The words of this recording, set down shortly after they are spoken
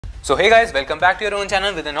So hey guys, welcome back to your own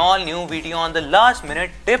channel with an all new video on the last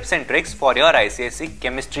minute tips and tricks for your Icse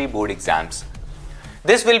chemistry board exams.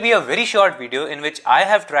 This will be a very short video in which I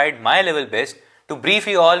have tried my level best to brief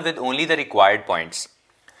you all with only the required points.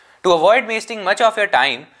 To avoid wasting much of your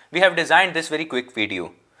time, we have designed this very quick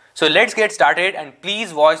video. So let's get started and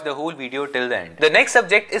please watch the whole video till the end. The next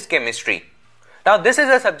subject is chemistry. Now this is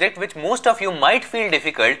a subject which most of you might feel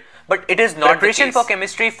difficult, but it is not. Preparation for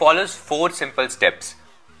chemistry follows 4 simple steps.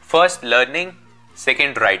 First learning,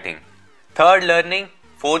 second writing, third learning,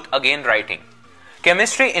 fourth again writing.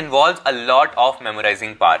 Chemistry involves a lot of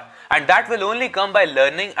memorizing power, and that will only come by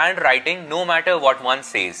learning and writing no matter what one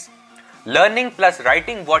says. Learning plus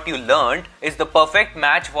writing what you learned is the perfect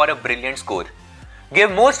match for a brilliant score.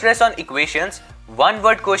 Give more stress on equations,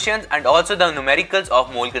 one-word questions and also the numericals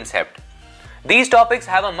of mole concept. These topics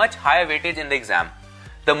have a much higher weightage in the exam.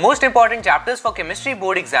 The most important chapters for chemistry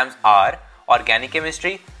board exams are organic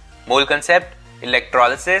chemistry, mole concept,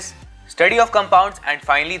 electrolysis, study of compounds and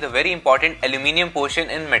finally the very important aluminium portion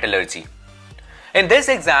in metallurgy. In this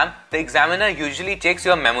exam, the examiner usually checks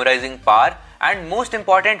your memorizing power and most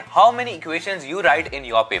important how many equations you write in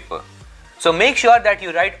your paper. So make sure that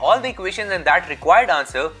you write all the equations and that required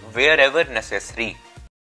answer wherever necessary.